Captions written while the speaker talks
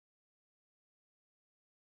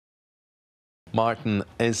Martin,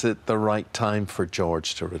 is it the right time for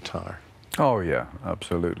George to retire? Oh yeah,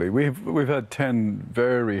 absolutely. We've had 10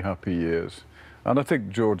 very happy years, and I think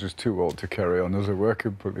George is too old to carry on as a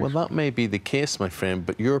working policeman. Well, that may be the case, my friend,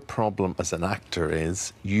 but your problem as an actor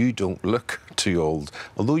is you don't look too old.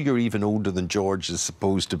 Although you're even older than George is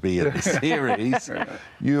supposed to be in the series,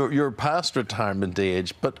 you're past retirement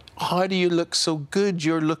age. But how do you look so good?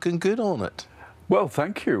 You're looking good on it. Well,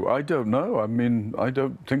 thank you. I don't know. I mean, I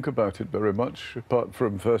don't think about it very much, apart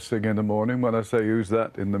from first thing in the morning when I say, who's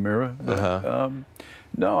that, in the mirror.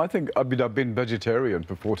 No, I think, I've been vegetarian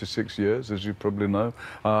for 46 years, as you probably know,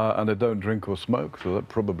 and I don't drink or smoke, so that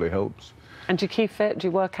probably helps. And do you keep fit? Do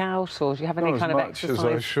you work out, or do you have any kind of exercise? As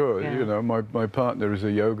much as I should. Yeah. You know, my partner is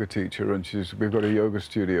a yoga teacher, and we've got a yoga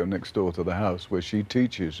studio next door to the house where she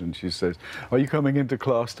teaches, and she says, "Are you coming into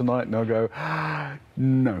class tonight?" And I go,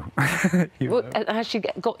 "No." Well, has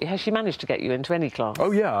she managed to get you into any class?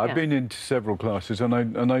 Oh yeah, I've been into several classes, and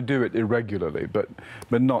I do it irregularly, but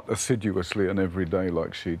not assiduously and every day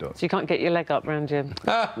like she does. So you can't get your leg up round your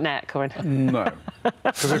neck or anything? No,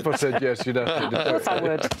 because if I said yes, you'd have to do it. Of course I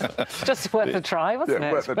would. Just worth a try, wasn't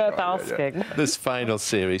it? Worth asking. Yeah. This final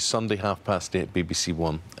series, Sunday 8:30, BBC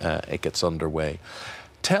One, it gets underway.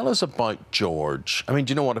 Tell us about George. I mean,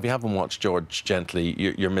 do you know what? If you haven't watched George Gently,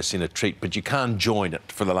 you're missing a treat, but you can join it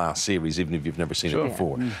for the last series, even if you've never seen it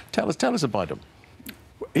before. Tell us about him.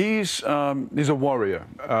 He's a warrior,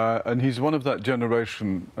 and he's one of that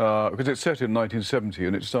generation, because it's set in 1970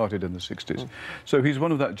 and it started in the 60s. So he's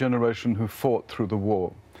one of that generation who fought through the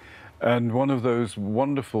war. And one of those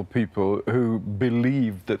wonderful people who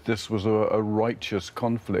believed that this was a righteous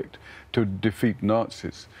conflict to defeat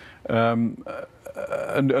Nazis. And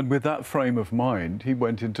with that frame of mind, he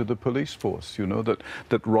went into the police force, you know,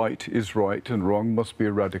 that right is right and wrong must be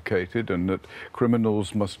eradicated and that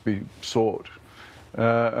criminals must be sought.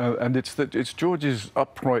 And it's George's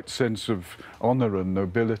upright sense of honour and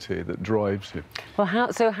nobility that drives him. Well,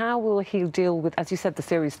 how will he deal with, as you said, the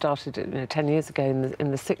series started 10 years ago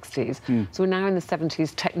in the 60s. So we're now in the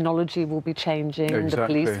 70s. Technology will be changing. Exactly. The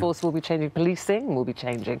police force will be changing. Policing will be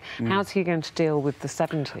changing. How's he going to deal with the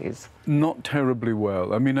 70s? Not terribly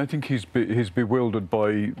well. I mean, I think he's bewildered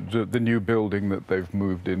by the new building that they've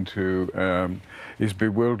moved into. He's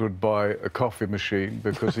bewildered by a coffee machine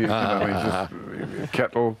because he's just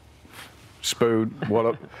kettle, spoon,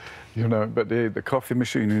 wallop, you know. But the coffee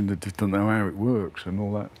machine, they just don't know how it works and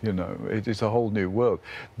all that. You know, it's a whole new world.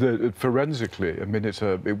 Forensically, I mean,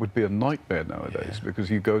 it would be a nightmare nowadays because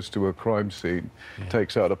he goes to a crime scene,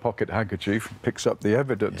 takes out a pocket handkerchief, picks up the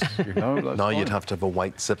evidence. You know, now you'd have to have a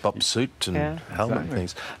white zip-up suit and helmet and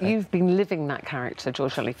things. You've been living that character,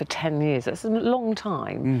 George Gently, for 10 years. That's a long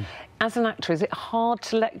time. As an actor, is it hard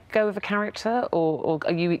to let go of a character, or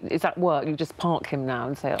is that work? You just park him now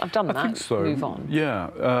and say, "I've done that." I think so. Move on. Yeah,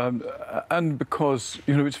 and because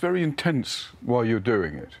it's very intense while you're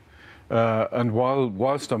doing it, and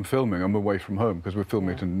whilst I'm filming, I'm away from home because we're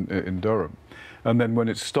filming it in Durham, and then when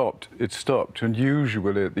it stopped, and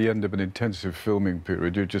usually at the end of an intensive filming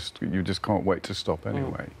period, you just can't wait to stop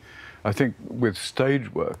anyway. I think with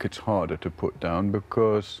stage work, it's harder to put down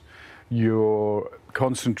because you're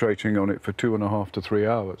concentrating on it for 2.5 to 3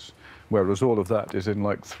 hours, whereas all of that is in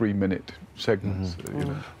like 3-minute segments. You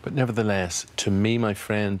know? But nevertheless, to me, my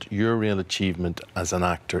friend, your real achievement as an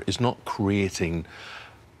actor is not creating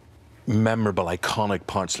memorable, iconic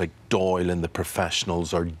parts like Doyle in The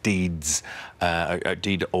Professionals or Deeds,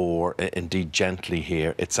 or indeed Gently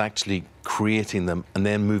here. It's actually creating them and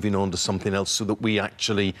then moving on to something else so that we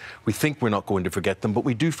think we're not going to forget them, but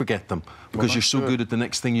we do forget them because you're so good at the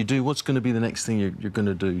next thing you do. What's going to be the next thing you're going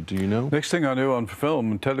to do? Do you know? Next thing I do on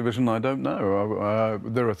film and television, I don't know.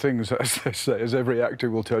 There are things, as every actor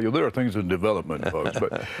will tell you, there are things in development, folks,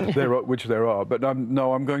 but which there are. But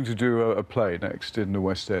no, I'm going to do a play next in the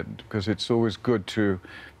West End because it's always good to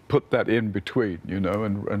put that in between, you know,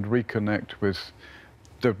 and reconnect with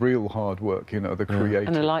the real hard work, you know, the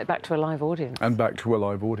creative. And back to a live audience. And back to a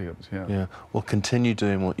live audience, yeah. Well, continue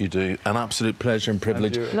doing what you do. An absolute pleasure and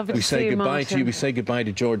privilege. Lovely we to say see you, goodbye Martin. to you. We say goodbye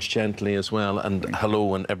to George Gently as well, and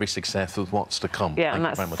hello and every success with what's to come. Yeah, and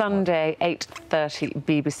that's Sunday, 8:30,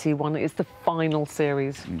 BBC One. It's the final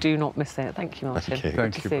series. Do not miss it. Thank you, Martin.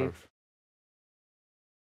 Thank you both.